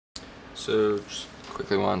So, just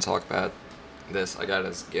quickly want to talk about this. I got it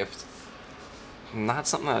as a gift. Not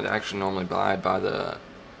something I'd actually normally buy. I'd buy the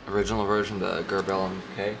original version, the Gerber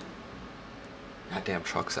MK. Goddamn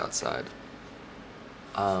trucks outside.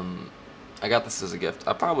 I got this as a gift.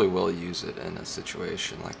 I probably will use it in a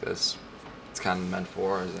situation like this. It's kind of meant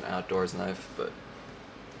for as an outdoors knife, but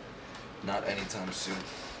not anytime soon.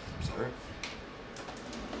 Sorry.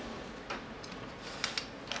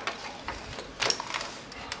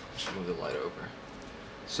 Just move the light over.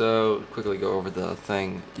 So, quickly go over the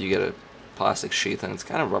thing. You get a plastic sheath, and it's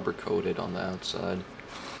kind of rubber coated on the outside.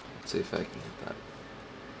 Let's see if I can get that.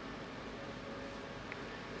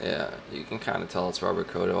 Yeah, you can kind of tell it's rubber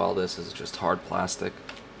coated. All this is just hard plastic.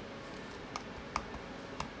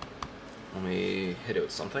 Let me hit it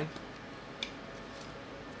with something.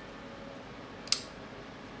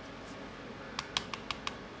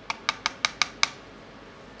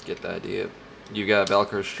 Get the idea. You got a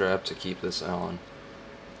Velcro strap to keep this on.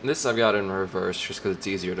 This I've got in reverse just because it's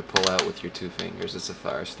easier to pull out with your two fingers. It's a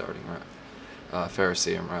fire starting rod,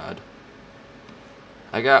 ferrocerium rod.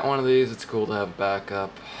 I got one of these. It's cool to have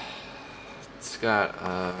backup. It's got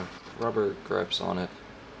rubber grips on it.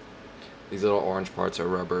 These little orange parts are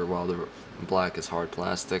rubber while the black is hard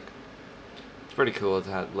plastic. It's pretty cool. It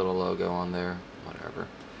had a little logo on there. Whatever.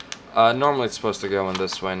 Normally it's supposed to go in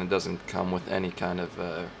this way and it doesn't come with any kind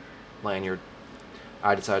of lanyard.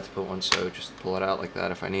 I decided to put one, so just pull it out like that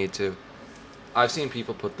if I need to. I've seen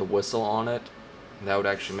people put the whistle on it. That would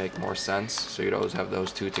actually make more sense, so you'd always have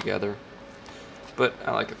those two together. But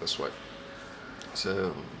I like it this way.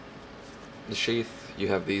 So, the sheath, you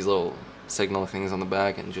have these little signal things on the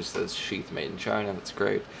back and just says sheath made in China. That's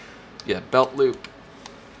great. Yeah, belt loop.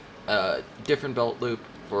 Different belt loop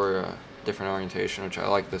for different orientation, which I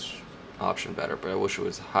like this option better, but I wish it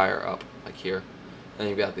was higher up, like here. And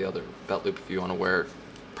you've got the other belt loop if you want to wear it,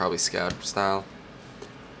 probably scout style,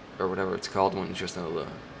 or whatever it's called when it's just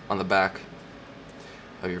on the back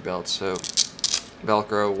of your belt. So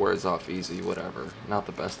Velcro wears off easy, whatever. Not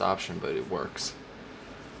the best option, but it works.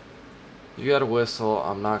 You got a whistle.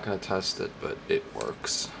 I'm not going to test it, but it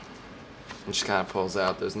works. It just kind of pulls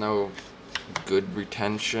out. There's no good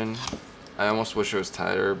retention. I almost wish it was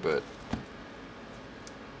tighter, but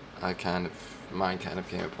mine kind of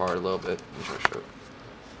came apart a little bit. Let me try to show it.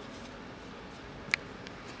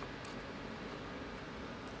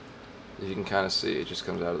 You can kind of see it just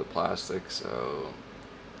comes out of the plastic, so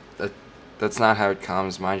that's not how it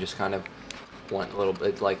comes. Mine just kind of went a little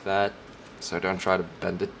bit like that, so don't try to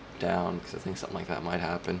bend it down because I think something like that might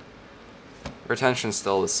happen. Retention's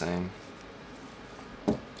still the same.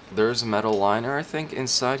 There's a metal liner, I think,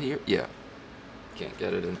 inside here. Yeah, can't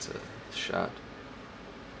get it into the shot.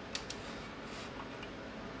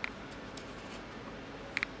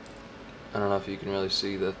 I don't know if you can really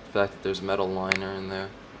see the fact that there's a metal liner in there.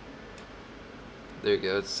 There you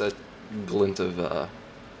go, it's that glint of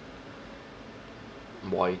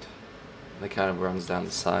white that kind of runs down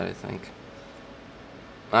the side, I think.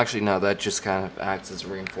 Actually, no, that just kind of acts as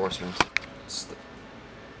reinforcement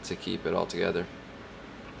to keep it all together.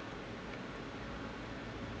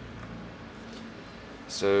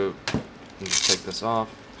 So, you just take this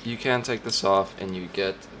off. You can take this off and you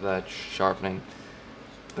get that sharpening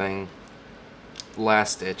thing.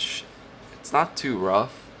 Last stitch. It's not too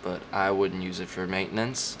rough, but I wouldn't use it for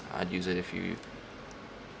maintenance. I'd use it if you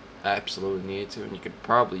absolutely needed to, and you could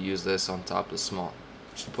probably use this on top of the small.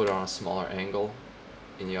 Just put it on a smaller angle,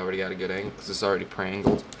 and you already got a good angle because it's already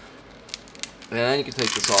pre-angled. And then you can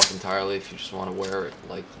take this off entirely if you just want to wear it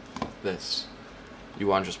like this. You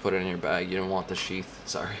want to just put it in your bag. You don't want the sheath.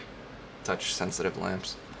 Sorry, touch sensitive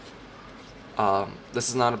lamps. This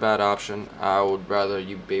is not a bad option. I would rather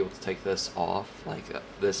you be able to take this off. Like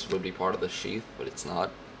this would be part of the sheath, but it's not.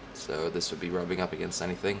 So this would be rubbing up against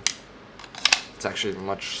anything. It's actually a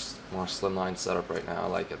much more slimline setup right now. I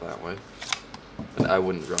like it that way. But I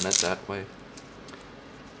wouldn't run it that way.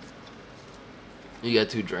 You got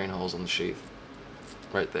two drain holes on the sheath.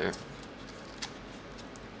 Right there.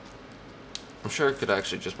 I'm sure I could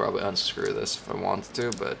actually just probably unscrew this if I wanted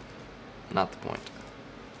to, but not the point.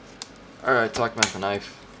 Alright, talk about the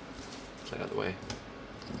knife. Get out of the way.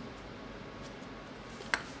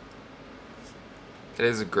 It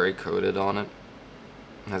has a gray coated on it.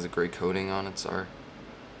 It has a gray coating on it, sorry.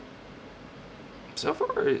 So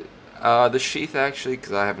far, the sheath actually,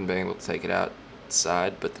 because I haven't been able to take it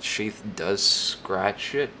outside, but the sheath does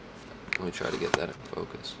scratch it. Let me try to get that in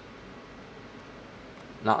focus.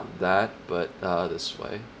 Not that, but this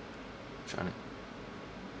way.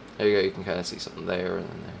 There you go, you can kind of see something there and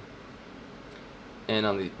then there. And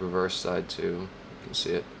on the reverse side too, you can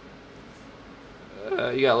see it.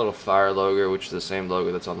 You got a little fire logo, which is the same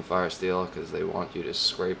logo that's on the fire steel, because they want you to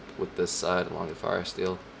scrape with this side along the fire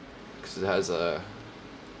steel, because it has a.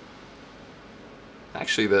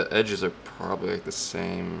 Actually, the edges are probably like the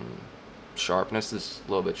same sharpness. This is a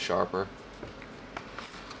little bit sharper,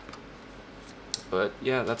 but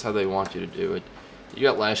yeah, that's how they want you to do it. You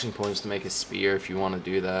got lashing points to make a spear if you want to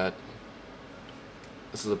do that.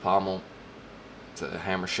 This is a pommel to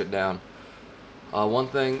hammer shit down. One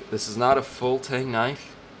thing, this is not a full tang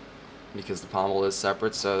knife because the pommel is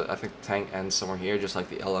separate, so I think the tang ends somewhere here, just like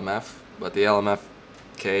the LMF. But the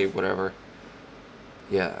LMFK, whatever.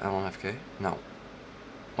 Yeah, LMFK? No.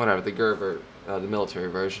 Whatever, the Gerber, the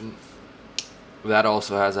military version. That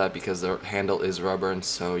also has that because the handle is rubber, and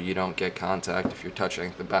so you don't get contact if you're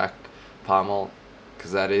touching the back pommel,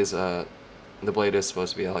 because that is, the blade is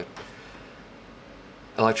supposed to be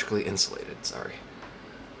electrically insulated, sorry.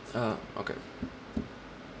 Okay.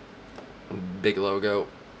 Big logo.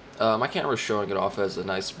 My camera's showing it off as a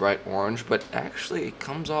nice bright orange, but actually it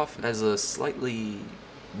comes off as a slightly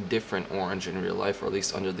different orange in real life, or at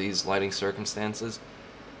least under these lighting circumstances.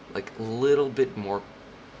 Like a little bit more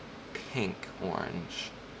pink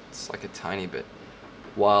orange. It's like a tiny bit.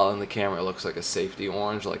 While in the camera it looks like a safety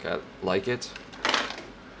orange, like I like it.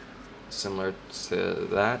 Similar to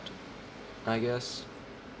that, I guess.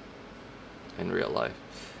 In real life.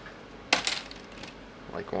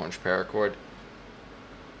 Like orange paracord.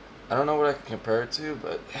 I don't know what I can compare it to,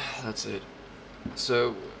 but that's it.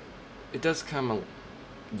 So it does come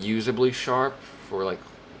usably sharp for like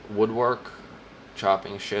woodwork,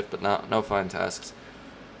 chopping shit, but no fine tasks.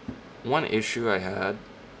 One issue I had,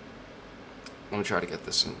 let me try to get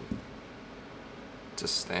this in to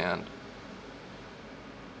stand.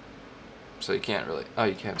 So you can't really, oh,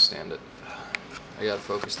 you can't stand it. I gotta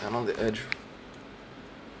focus down on the edge.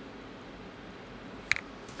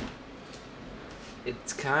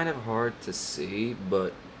 It's kind of hard to see,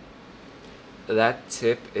 but that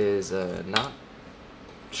tip is not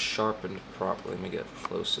sharpened properly. Let me get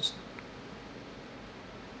closest.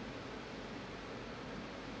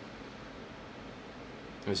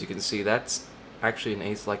 As you can see, that's actually an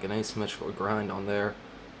asymmetrical grind on there.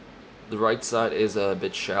 The right side is a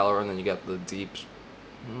bit shallower, and then you got the deep.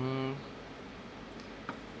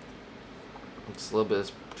 It's a little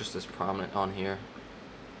bit just as prominent on here.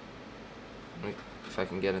 If I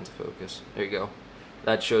can get into focus. There you go.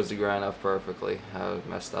 That shows the grind off perfectly, how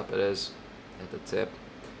messed up it is at the tip.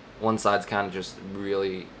 One side's kind of just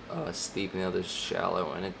really steep and the other's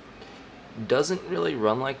shallow, and it doesn't really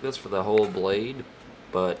run like this for the whole blade,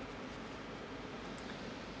 but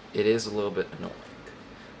it is a little bit annoying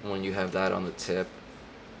when you have that on the tip.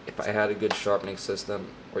 If I had a good sharpening system,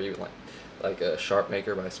 or even like a Sharp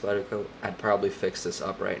Maker by Spyderco, I'd probably fix this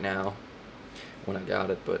up right now when I got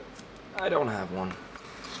it, but I don't have one.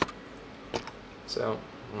 So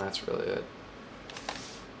that's really it.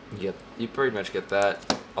 You pretty much get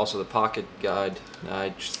that. Also the pocket guide, I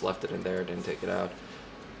just left it in there, didn't take it out.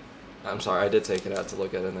 I'm sorry, I did take it out to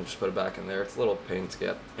look at it and then just put it back in there. It's a little pain to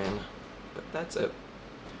get in, but that's it.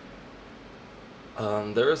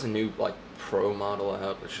 There is a new Pro model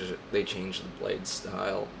out, which is, they changed the blade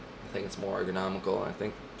style. I think it's more ergonomical, and I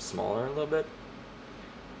think smaller a little bit.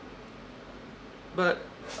 But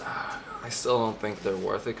I still don't think they're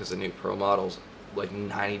worth it, because the new Pro model's like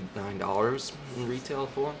 $99 in retail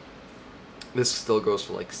for. This still goes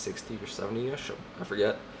for like 60 or 70-ish, I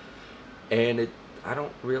forget. And I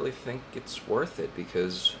don't really think it's worth it,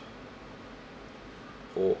 because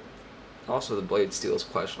also the blade steel is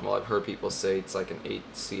questionable. I've heard people say it's like an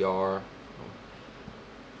 8CR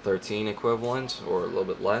 13 equivalent, or a little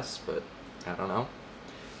bit less, but I don't know.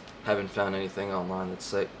 Haven't found anything online that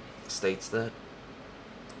states that.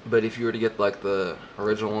 But if you were to get like the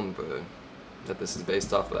original one, that this is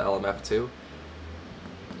based off of the LMF2,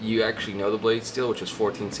 you actually know the blade steel, which is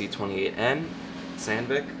 14C28N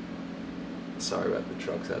Sandvik. Sorry about the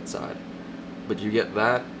trucks outside. But you get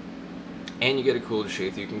that, and you get a cooler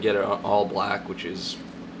sheath. You can get it all black, which is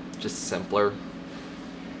just simpler.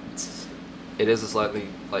 It is a slightly,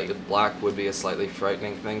 black would be a slightly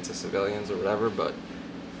frightening thing to civilians or whatever, but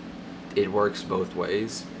it works both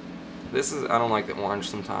ways. This is, I don't like the orange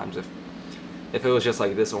sometimes. If it was just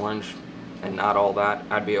like this orange and not all that,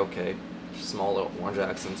 I'd be okay. Small little orange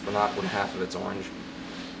accents, but not when half of it's orange.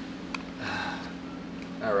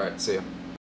 Alright, see ya.